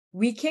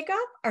We kick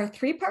off our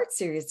three-part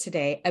series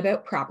today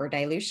about proper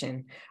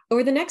dilution.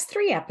 Over the next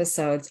 3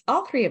 episodes,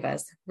 all 3 of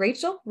us,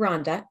 Rachel,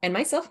 Rhonda, and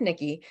myself,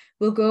 Nikki,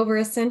 will go over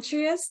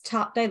Essentria's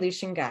top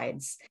dilution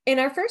guides. In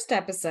our first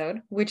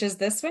episode, which is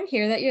this one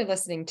here that you're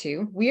listening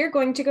to, we are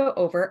going to go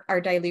over our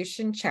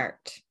dilution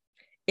chart.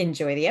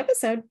 Enjoy the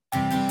episode.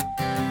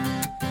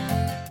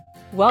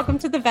 Welcome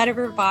to the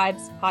Vetiver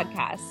Vibes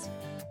podcast.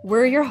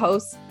 We're your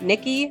hosts,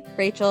 Nikki,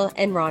 Rachel,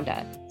 and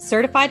Rhonda,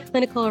 certified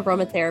clinical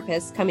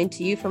aromatherapists coming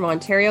to you from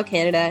Ontario,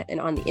 Canada,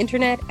 and on the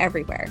internet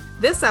everywhere.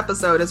 This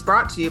episode is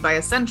brought to you by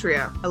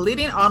Essentria, a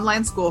leading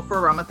online school for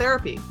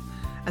aromatherapy.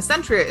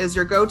 Essentria is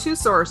your go-to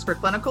source for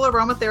clinical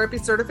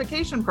aromatherapy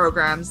certification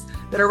programs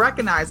that are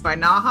recognized by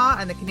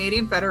NAHA and the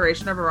Canadian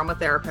Federation of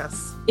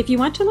Aromatherapists. If you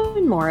want to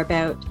learn more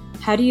about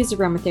how to use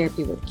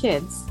aromatherapy with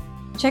kids,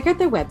 check out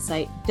their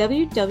website,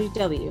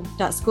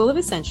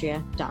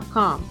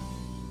 www.schoolofessentria.com.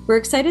 We're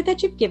excited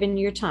that you've given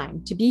your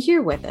time to be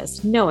here with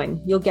us,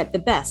 knowing you'll get the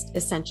best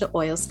essential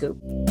oil scoop.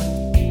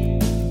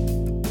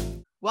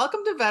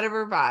 Welcome to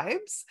Vetiver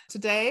Vibes.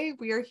 Today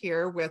we are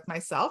here with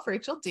myself,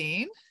 Rachel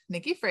Dean,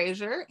 Nikki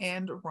Frazier,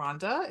 and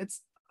Rhonda.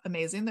 It's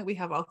amazing that we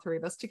have all 3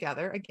 of us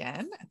together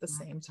again at the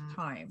same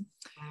time.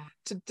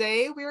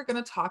 Today we are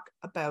going to talk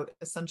about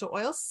essential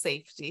oil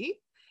safety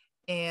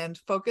and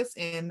focus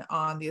in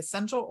on the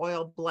essential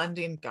oil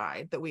blending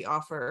guide that we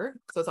offer.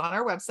 So it's on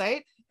our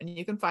website, and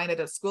you can find it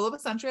at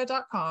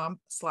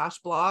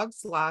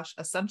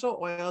schoolofessentria.com/blog/essential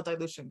oil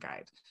dilution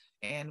guide.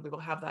 And we will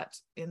have that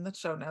in the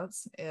show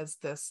notes, as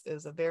this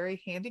is a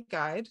very handy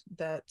guide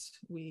that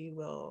we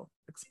will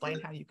explain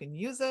how you can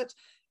use it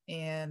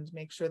and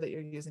make sure that you're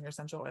using your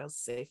essential oils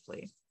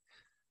safely.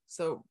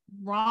 So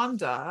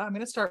Rhonda, I'm going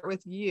to start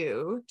with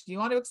you. Do you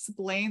want to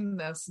explain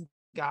this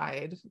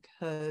guide,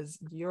 because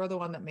you're the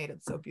one that made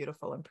it so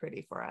beautiful and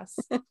pretty for us?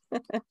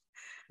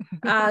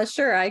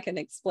 Sure, I can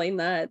explain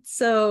that.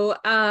 So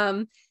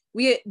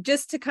we,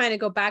 just to kind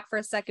of go back for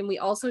a second, we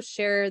also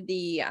share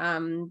the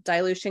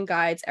dilution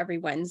guides every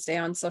Wednesday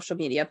on social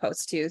media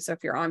posts too. So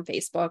if you're on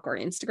Facebook or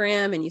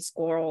Instagram and you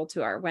scroll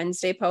to our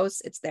Wednesday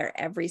posts, it's there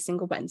every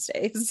single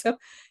Wednesday. So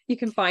you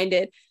can find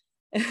it.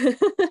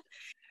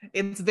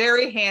 It's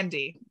very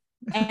handy.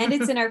 And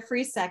it's in our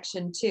free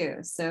section too.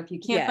 So if you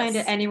can't find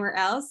it anywhere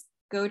else,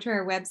 go to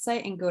our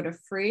website and go to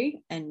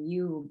free, and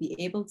you will be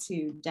able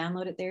to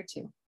download it there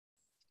too.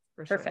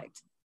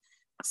 Perfect.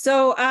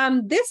 So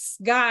this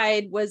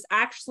guide was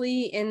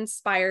actually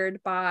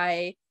inspired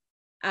by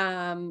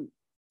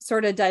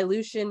sort of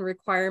dilution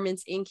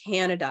requirements in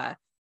Canada.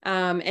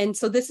 And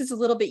so this is a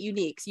little bit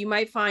unique. So you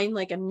might find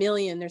like a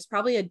million, there's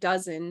probably a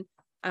dozen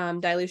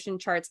dilution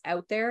charts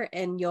out there,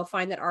 and you'll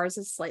find that ours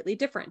is slightly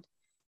different.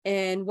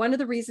 And one of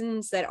the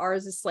reasons that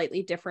ours is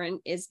slightly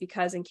different is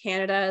because in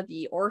Canada,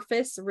 the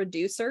orifice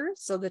reducer,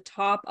 so the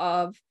top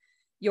of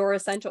your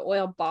essential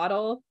oil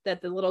bottle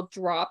that the little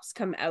drops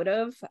come out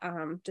of,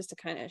 just to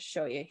kind of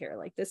show you here,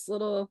 like this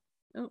little,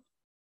 well,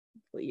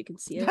 you can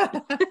see it,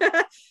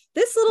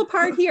 this little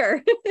part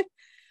here,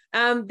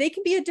 they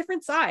can be a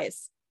different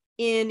size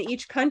in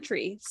each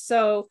country.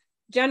 So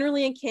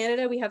generally in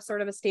Canada, we have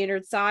sort of a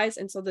standard size,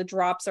 and so the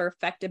drops are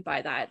affected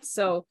by that.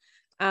 So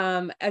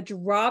a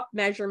drop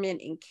measurement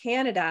in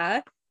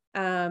Canada,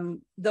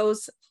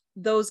 those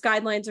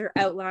guidelines are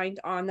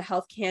outlined on the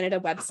Health Canada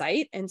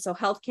website. And so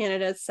Health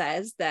Canada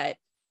says that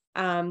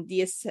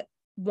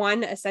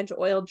one essential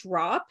oil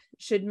drop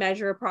should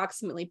measure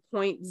approximately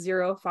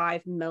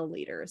 0.05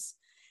 milliliters.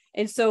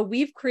 And so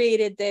we've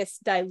created this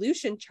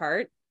dilution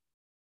chart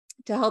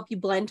to help you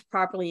blend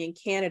properly in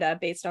Canada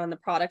based on the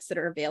products that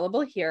are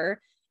available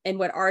here and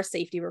what our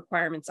safety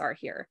requirements are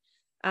here.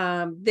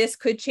 This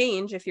could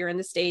change if you're in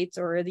the States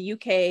or the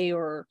UK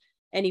or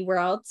anywhere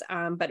else,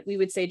 but we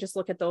would say just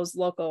look at those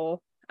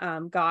local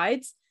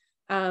guides.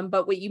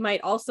 But what you might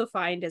also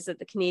find is that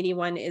the Canadian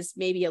one is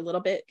maybe a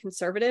little bit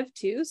conservative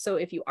too. So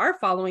if you are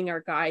following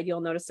our guide,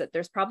 you'll notice that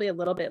there's probably a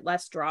little bit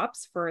less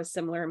drops for a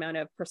similar amount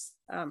of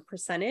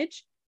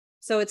percentage.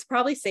 So it's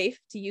probably safe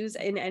to use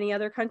in any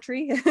other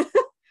country.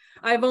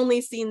 I've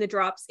only seen the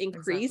drops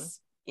increase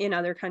in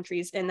other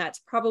countries, and that's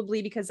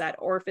probably because that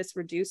orifice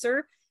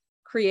reducer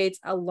creates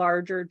a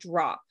larger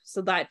drop.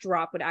 So that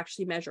drop would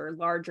actually measure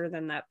larger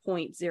than that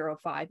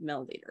 0.05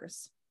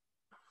 milliliters.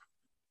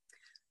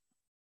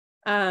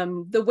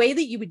 The way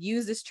that you would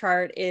use this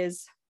chart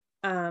is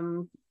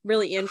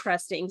really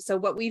interesting. So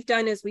what we've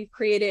done is we've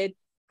created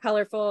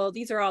colorful,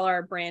 these are all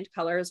our brand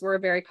colors. We're a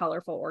very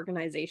colorful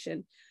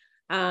organization.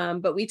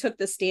 But we took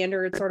the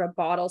standard sort of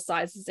bottle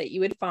sizes that you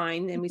would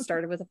find, and we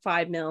started with a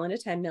 5 mil and a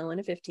 10 mil and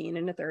a 15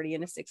 and a 30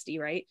 and a 60,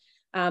 right?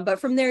 But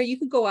from there, you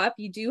could go up.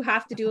 You do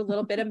have to do a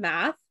little bit of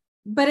math.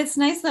 But it's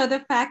nice, though, the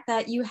fact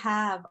that you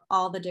have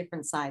all the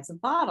different size of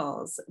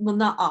bottles. Well,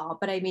 not all,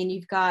 but I mean,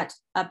 you've got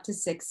up to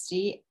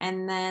 60.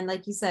 And then,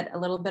 like you said, a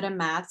little bit of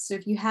math. So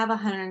if you have a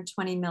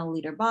 120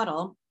 milliliter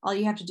bottle, all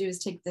you have to do is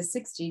take the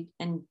 60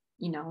 and,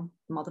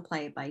 multiply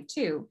it by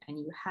 2, and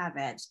you have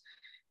it.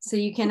 So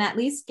you can at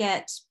least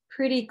get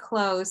pretty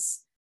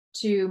close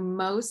to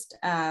most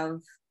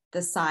of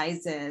the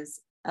sizes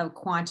of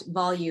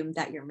volume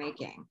that you're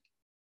making.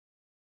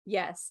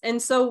 Yes.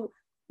 And so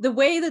the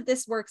way that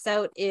this works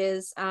out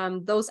is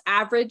those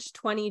average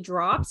 20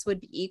 drops would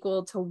be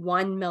equal to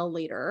 1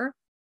 milliliter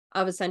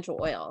of essential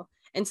oil.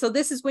 And so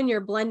this is when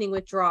you're blending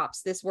with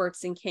drops. This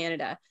works in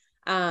Canada.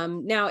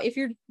 Now, if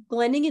you're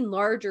blending in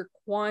larger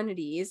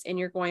quantities and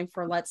you're going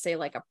for, let's say,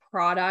 like a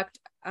product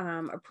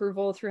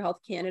approval through Health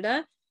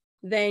Canada,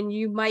 then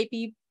you might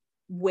be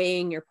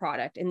weighing your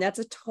product. And that's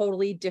a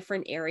totally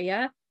different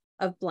area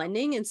of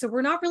blending. And so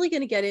we're not really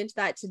going to get into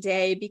that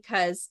today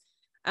because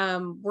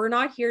we're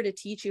not here to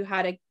teach you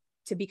how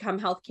to become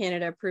Health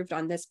Canada approved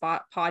on this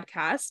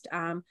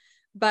podcast.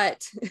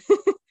 But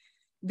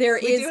there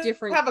is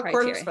different have a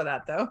criteria. course for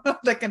that though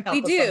that can help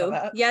we us do. some of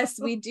that. Yes,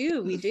 we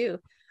do.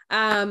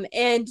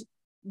 And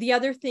the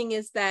other thing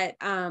is that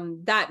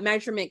that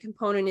measurement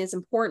component is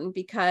important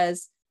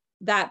because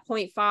that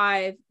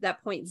 0.5,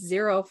 that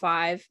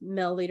 0.05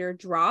 milliliter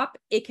drop,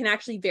 it can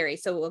actually vary.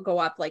 So it will go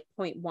up like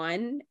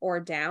 0.1 or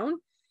down.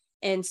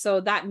 And so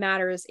that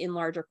matters in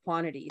larger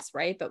quantities,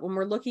 right? But when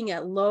we're looking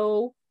at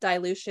low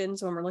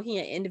dilutions, when we're looking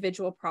at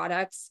individual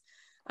products,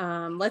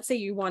 let's say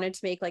you wanted to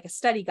make like a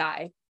study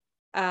guide,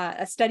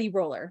 a study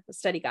roller, a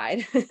study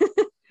guide.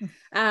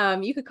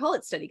 You could call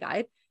it study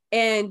guide.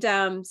 And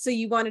so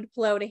you wanted to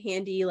pull out a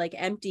handy, like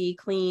empty,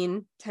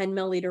 clean 10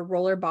 milliliter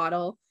roller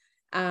bottle.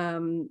 I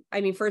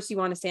mean, first you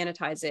want to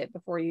sanitize it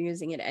before you're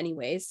using it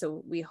anyway.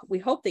 So we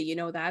hope that you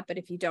know that, but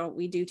if you don't,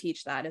 we do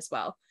teach that as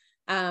well.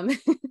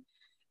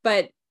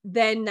 But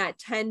then that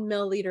 10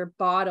 milliliter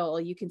bottle,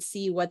 you can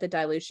see what the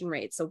dilution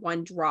rate. So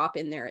one drop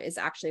in there is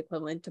actually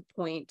equivalent to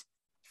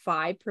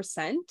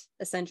 0.5%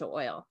 essential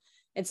oil.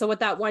 And so what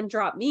that one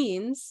drop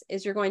means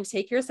is you're going to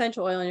take your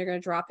essential oil and you're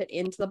going to drop it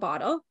into the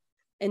bottle.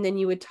 And then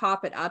you would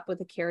top it up with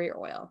a carrier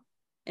oil.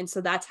 And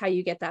so that's how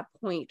you get that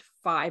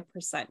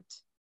 0.5%.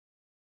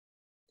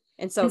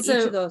 And so each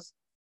of those,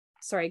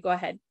 sorry, go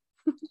ahead.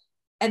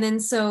 And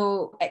then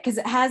so, because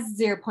it has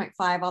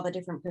 0.5, all the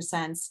different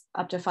percents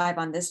up to 5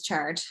 on this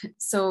chart.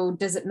 So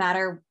does it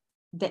matter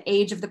the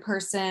age of the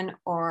person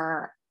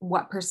or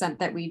what percent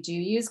that we do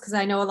use? Because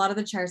I know a lot of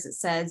the charts it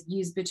says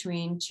use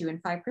between 2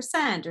 and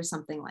 5% or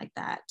something like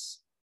that.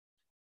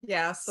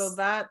 Yeah, so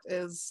that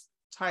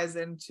ties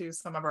into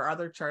some of our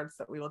other charts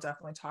that we will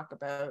definitely talk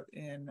about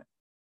in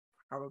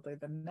probably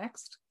the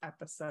next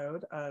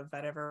episode of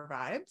Vetiver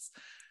Vibes.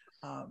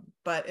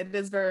 But it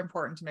is very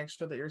important to make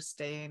sure that you're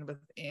staying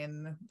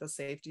within the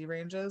safety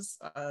ranges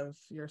of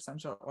your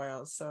essential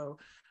oils. So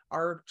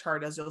our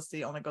chart, as you'll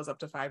see, only goes up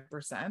to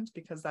 5%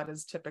 because that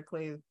is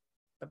typically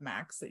the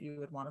max that you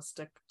would want to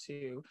stick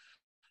to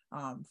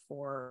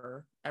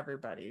for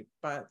everybody.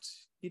 But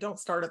you don't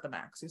start at the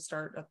max, you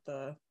start at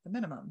the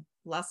minimum.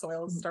 Less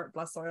oils, start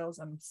less oils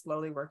and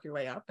slowly work your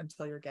way up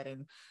until you're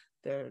getting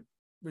the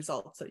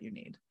results that you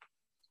need.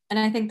 And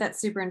I think that's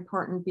super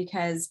important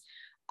because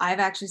I've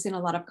actually seen a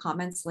lot of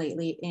comments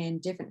lately in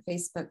different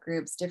Facebook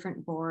groups,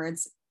 different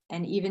boards,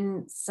 and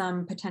even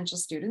some potential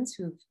students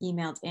who've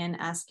emailed in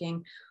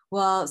asking,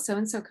 well,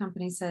 so-and-so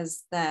company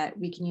says that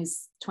we can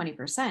use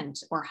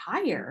 20% or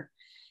higher,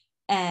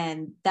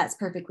 and that's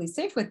perfectly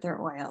safe with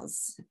their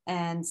oils.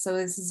 And so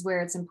this is where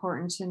it's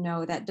important to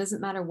know that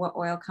doesn't matter what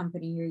oil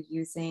company you're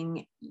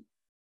using,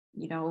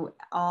 you know,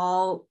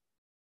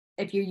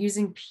 if you're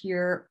using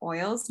pure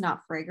oils,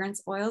 not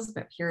fragrance oils,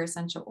 but pure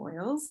essential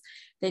oils,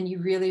 then you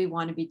really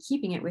want to be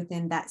keeping it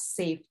within that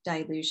safe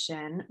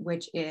dilution,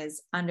 which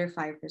is under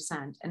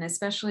 5%. And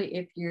especially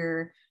if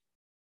you're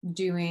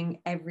doing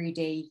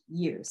everyday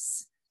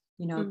use,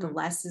 you know, the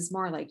less is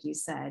more, like you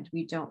said.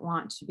 We don't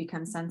want to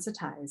become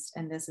sensitized.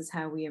 And this is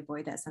how we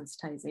avoid that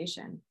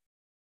sensitization.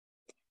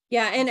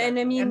 Yeah. And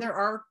I mean, and there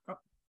are,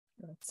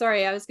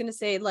 sorry, I was going to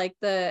say, like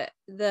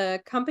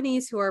the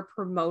companies who are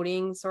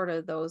promoting sort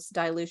of those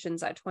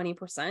dilutions at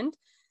 20%,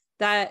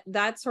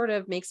 that sort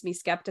of makes me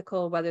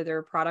skeptical whether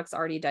their product's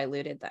already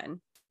diluted then,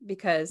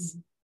 because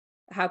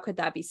how could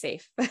that be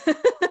safe?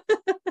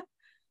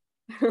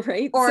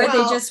 Right? Or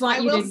they just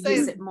want you to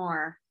use it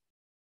more.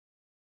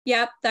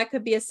 Yep, that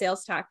could be a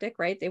sales tactic,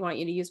 right? They want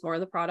you to use more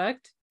of the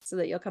product so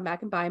that you'll come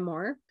back and buy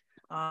more.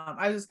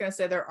 I was just going to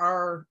say there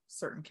are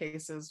certain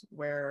cases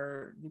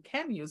where you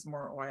can use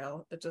more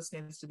oil. It just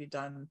needs to be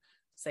done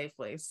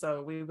safely.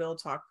 So we will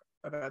talk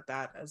about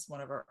that as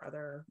one of our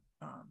other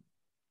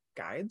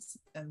guides.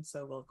 And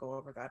so we'll go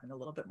over that in a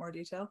little bit more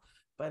detail,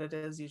 but it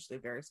is usually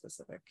very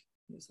specific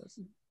uses.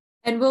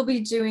 And we'll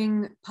be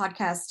doing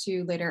podcasts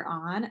too later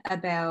on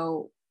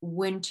about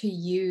when to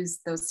use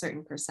those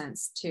certain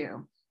percents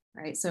too.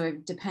 Right. So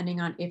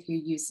depending on if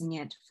you're using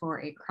it for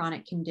a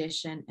chronic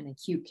condition, an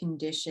acute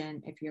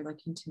condition, if you're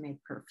looking to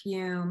make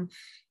perfume,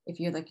 if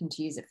you're looking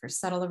to use it for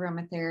subtle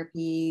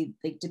aromatherapy,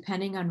 like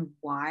depending on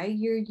why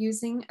you're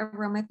using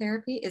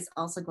aromatherapy is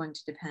also going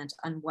to depend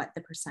on what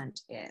the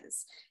percent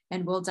is.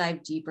 And we'll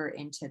dive deeper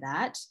into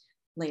that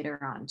later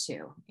on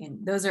too.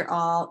 And those are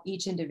all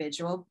each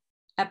individual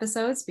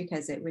episodes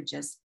because it would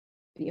just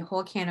be a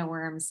whole can of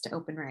worms to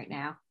open right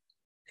now.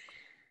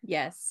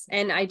 Yes.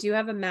 And I do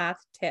have a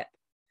math tip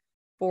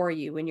for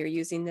you when you're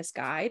using this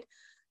guide.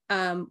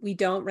 We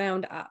don't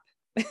round up.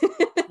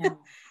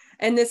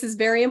 And this is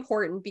very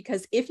important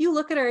because if you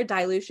look at our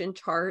dilution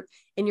chart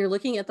and you're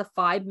looking at the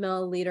 5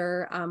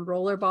 milliliter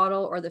roller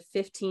bottle or the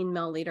 15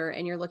 milliliter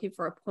and you're looking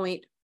for a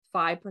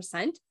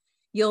 0.5%,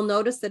 you'll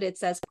notice that it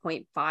says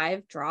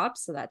 0.5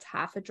 drops. So that's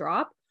half a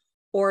drop.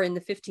 Or in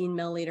the 15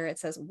 milliliter, it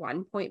says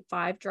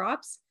 1.5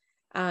 drops.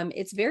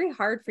 It's very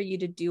hard for you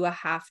to do a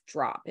half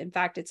drop. In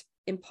fact, it's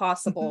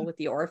impossible with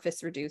the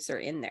orifice reducer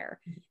in there.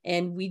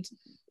 And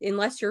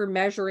unless you're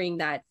measuring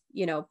that,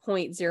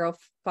 0.05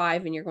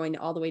 and you're going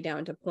all the way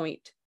down to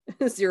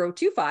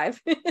 0.025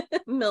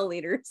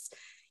 milliliters,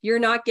 you're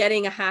not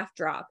getting a half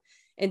drop.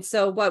 And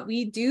so what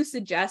we do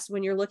suggest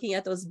when you're looking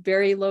at those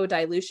very low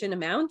dilution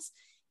amounts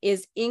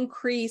is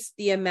increase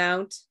the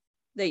amount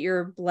that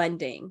you're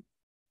blending.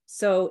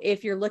 So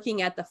if you're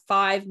looking at the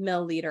 5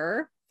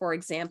 milliliter, for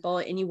example,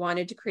 and you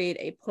wanted to create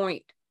a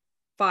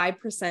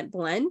 0.5%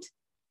 blend,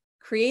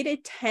 create a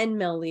 10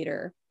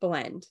 milliliter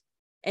blend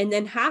and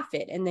then half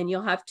it. And then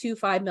you'll have 2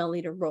 5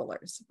 milliliter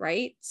rollers,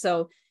 right?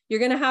 So you're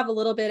going to have a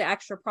little bit of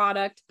extra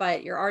product,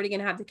 but you're already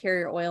going to have the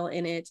carrier oil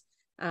in it.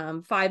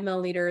 5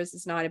 milliliters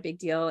is not a big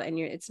deal. And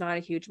it's not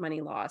a huge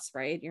money loss,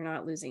 right? You're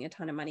not losing a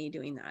ton of money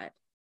doing that.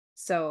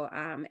 So,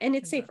 and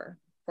it's safer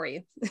for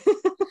you.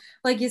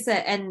 Like you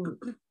said, and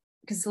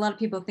because a lot of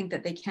people think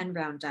that they can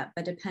round up,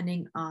 but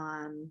depending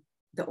on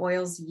the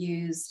oils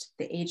used,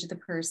 the age of the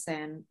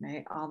person,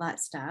 right, all that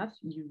stuff,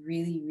 you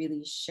really,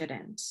 really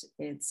shouldn't.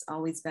 It's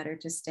always better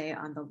to stay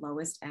on the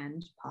lowest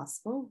end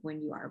possible when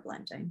you are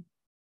blending.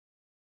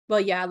 Well,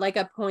 yeah, like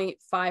a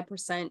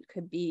 0.5%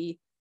 could be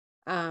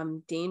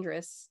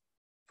dangerous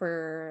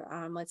for,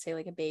 let's say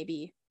like a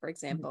baby, for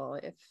example,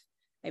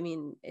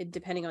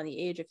 depending on the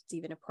age, if it's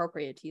even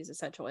appropriate to use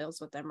essential oils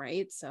with them,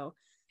 right? So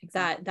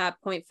exactly. that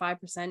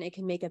 0.5%, it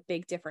can make a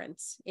big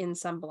difference in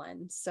some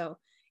blends. So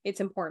it's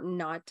important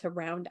not to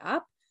round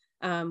up.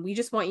 We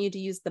just want you to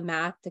use the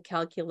math to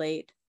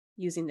calculate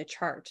using the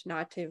chart,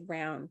 not to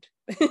round.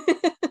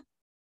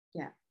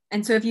 Yeah.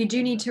 And so if you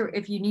need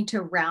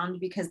to round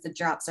because the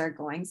drops are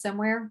going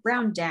somewhere,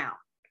 round down.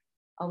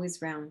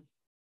 Always round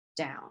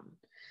down.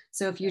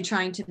 So if you're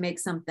trying to make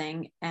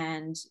something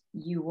and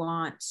you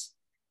want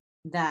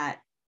that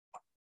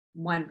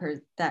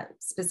that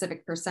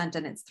specific percent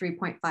and it's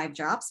 3.5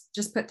 drops,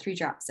 just put 3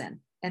 drops in,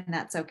 and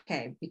that's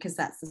okay because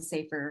that's the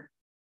safer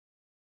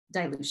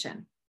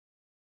dilution.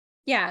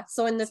 Yeah.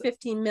 So in the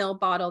 15 ml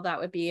bottle, that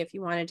would be if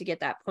you wanted to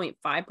get that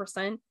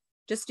 0.5%,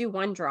 just do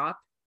 1 drop.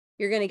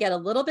 You're going to get a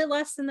little bit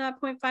less than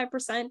that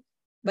 0.5%,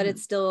 but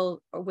it's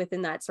still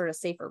within that sort of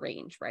safer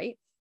range, right?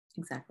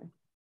 Exactly.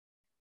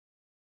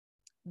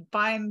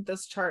 Find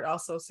this chart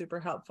also super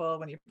helpful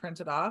when you print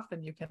it off,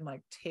 and you can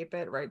like tape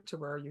it right to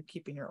where you're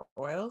keeping your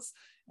oils.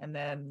 And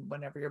then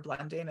whenever you're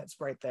blending, it's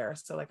right there.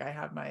 So like I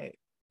have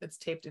it's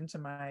taped into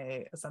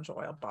my essential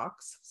oil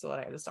box so that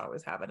I just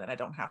always have it and I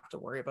don't have to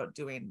worry about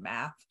doing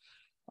math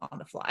on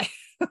the fly.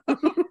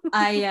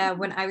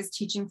 When I was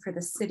teaching for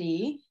the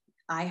city,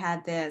 I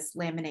had this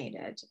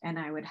laminated and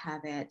I would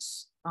have it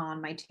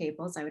on my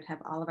tables. I would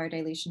have all of our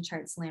dilution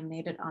charts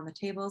laminated on the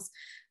tables.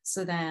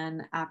 So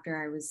then after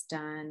I was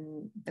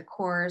done the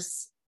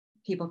course,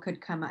 people could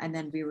come, and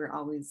then we would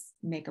always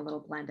make a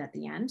little blend at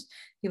the end.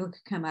 People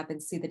could come up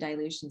and see the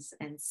dilutions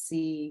and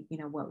see,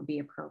 what would be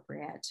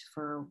appropriate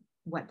for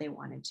what they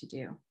wanted to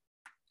do.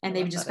 And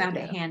they just found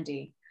it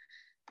handy.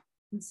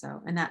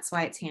 And that's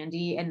why it's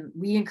handy. And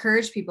we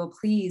encourage people,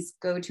 please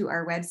go to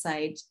our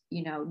website,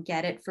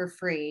 get it for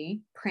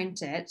free,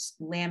 print it,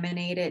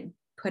 laminate it,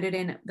 put it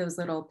in those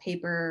little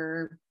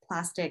paper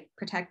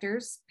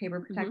protectors, put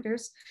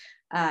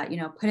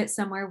it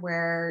somewhere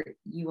where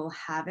you will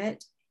have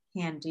it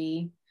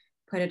handy,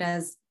 put it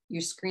as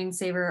your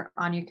screensaver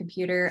on your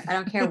computer. I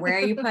don't care where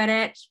you put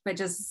it, but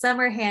just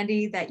somewhere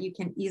handy that you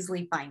can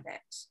easily find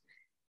it.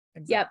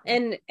 Exactly.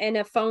 Yep. And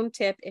a phone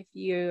tip, if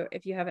you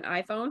have an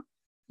iPhone,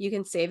 you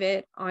can save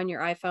it on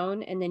your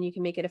iPhone and then you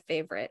can make it a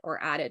favorite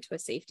or add it to a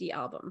safety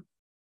album.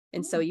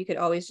 And so you could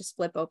always just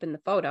flip open the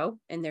photo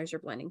and there's your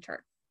blending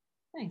chart.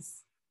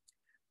 Nice.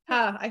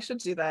 I should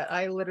do that.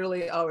 I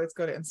literally always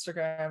go to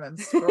Instagram and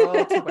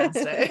scroll to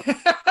Wednesday.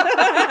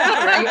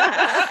 Right?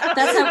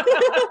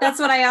 That's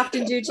what I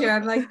often do too.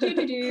 I'm like,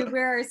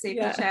 where are safety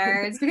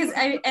charts? Because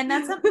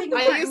that's something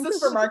I use this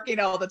for marking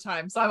all the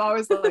time. So I'm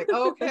always like,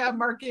 okay, I'm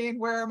marking.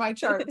 Where are my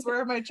charts?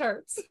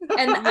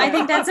 And I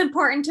think that's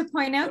important to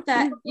point out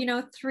that,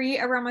 3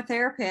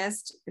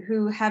 aromatherapists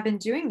who have been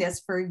doing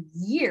this for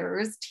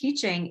years,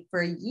 teaching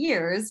for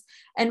years,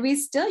 and we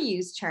still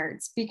use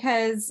charts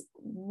because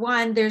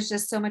one, there's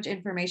just so much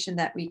information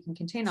that we can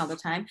contain all the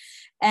time,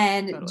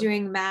 and totally.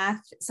 Doing math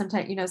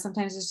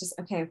sometimes it's just,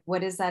 okay,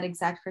 what is that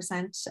exact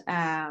percent?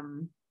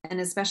 And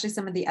especially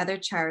some of the other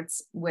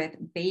charts with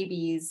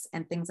babies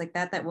and things like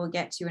that we'll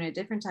get to in a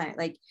different time.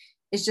 Like,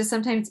 it's just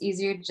sometimes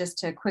easier just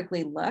to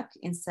quickly look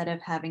instead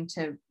of having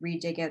to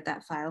dig out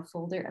that file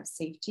folder of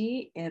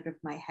safety out of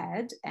my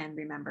head and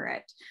remember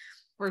it.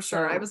 For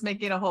sure. I was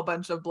making a whole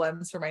bunch of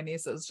blends for my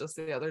nieces just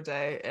the other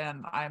day,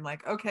 and I'm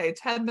like, okay,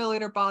 10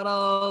 milliliter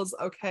bottles.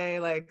 Okay.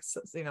 Like,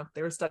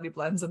 they were study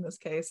blends in this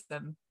case.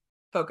 And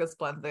focus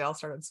blends, they all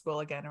started school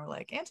again and were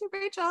like, Auntie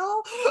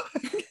Rachel,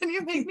 can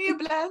you make me a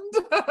blend?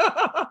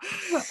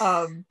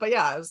 But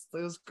yeah, it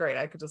was great.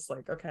 I could just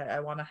like, okay, I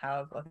want to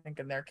have, I think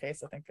in their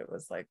case, I think it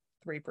was like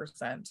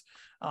 3%,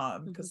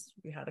 because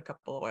we had a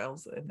couple of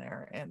oils in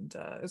there, and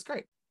it was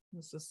great. It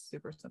was just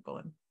super simple,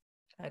 and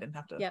I didn't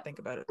have to think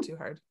about it too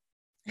hard.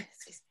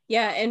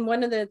 Yeah, and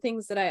one of the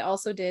things that I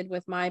also did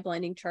with my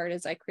blending chart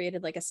is I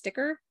created like a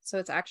sticker, so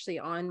it's actually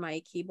on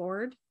my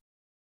keyboard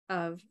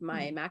of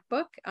my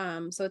MacBook.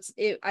 So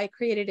I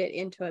created it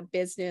into a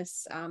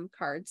business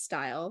card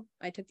style.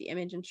 I took the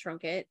image and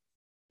shrunk it,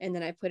 and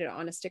then I put it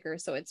on a sticker,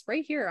 so it's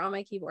right here on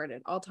my keyboard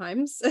at all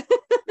times.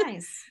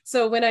 Nice.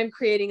 So when I'm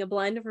creating a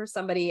blend for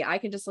somebody, I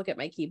can just look at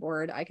my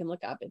keyboard. I can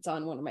look up, it's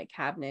on one of my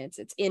cabinets,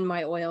 it's in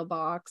my oil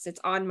box,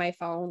 it's on my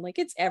phone, like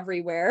it's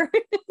everywhere.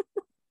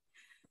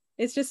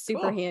 It's just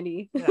super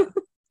handy. Yeah.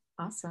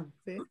 Awesome.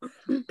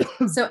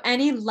 So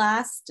any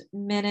last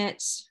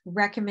minute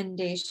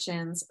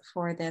recommendations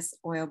for this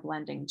oil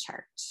blending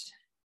chart?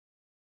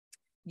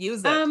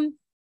 Use it.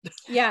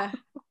 Yeah.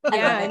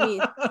 I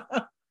mean,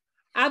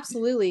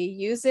 absolutely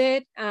use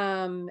it.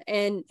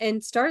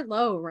 And start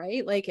low,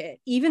 right? Like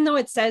even though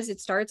it says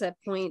it starts at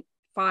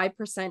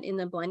 0.5% in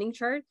the blending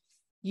chart,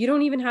 you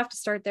don't even have to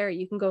start there.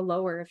 You can go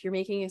lower if you're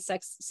making a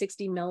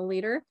 60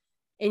 milliliter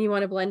and you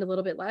want to blend a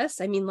little bit less.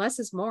 I mean, less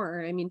is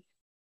more. I mean,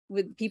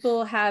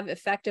 people have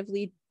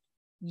effectively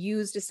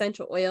used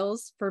essential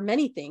oils for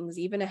many things,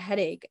 even a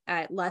headache,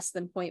 at less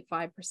than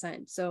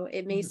 0.5%. So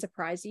it may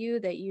surprise you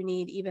that you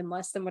need even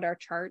less than what our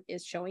chart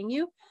is showing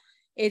you.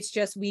 It's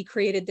just, we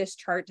created this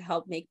chart to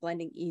help make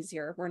blending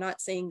easier. We're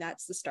not saying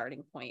that's the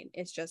starting point.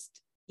 It's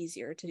just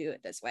easier to do it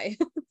this way.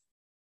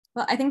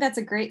 Well, I think that's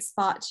a great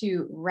spot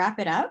to wrap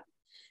it up.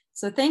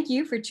 So thank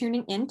you for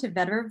tuning in to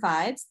Veteran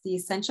Vibes, the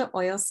Essential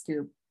Oil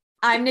Scoop.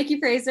 I'm Nikki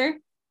Fraser.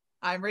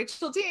 I'm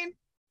Rachel Dean.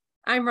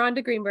 I'm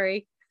Rhonda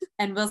Greenberry.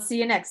 And we'll see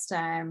you next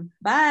time.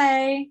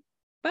 Bye.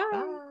 Bye.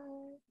 Bye.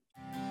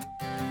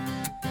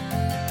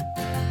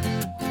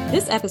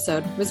 This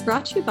episode was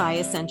brought to you by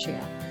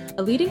Essentria,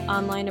 a leading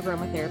online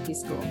aromatherapy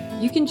school.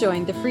 You can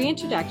join the free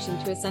Introduction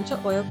to Essential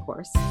Oil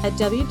course at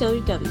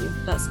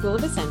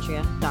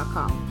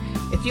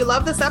www.schoolofessentria.com. If you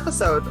love this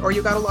episode or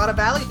you got a lot of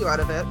value out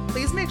of it,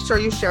 please make sure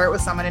you share it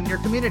with someone in your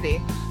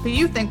community who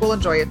you think will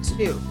enjoy it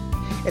too.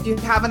 If you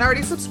haven't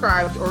already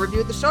subscribed or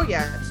reviewed the show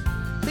yet,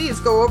 please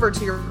go over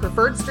to your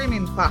preferred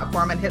streaming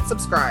platform and hit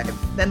subscribe,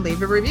 then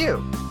leave a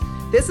review.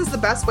 This is the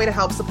best way to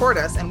help support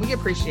us, and we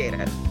appreciate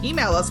it.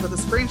 Email us with a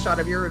screenshot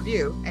of your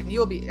review, and you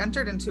will be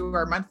entered into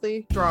our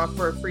monthly draw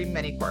for a free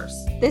mini course.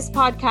 This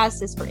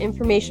podcast is for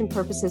information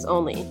purposes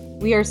only.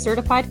 We are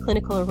certified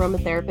clinical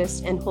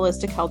aromatherapists and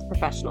holistic health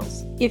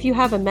professionals. If you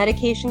have a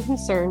medication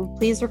concern,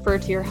 please refer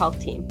to your health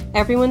team.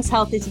 Everyone's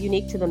health is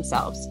unique to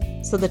themselves,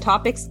 so the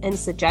topics and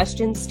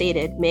suggestions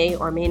stated may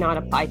or may not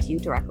apply to you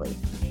directly.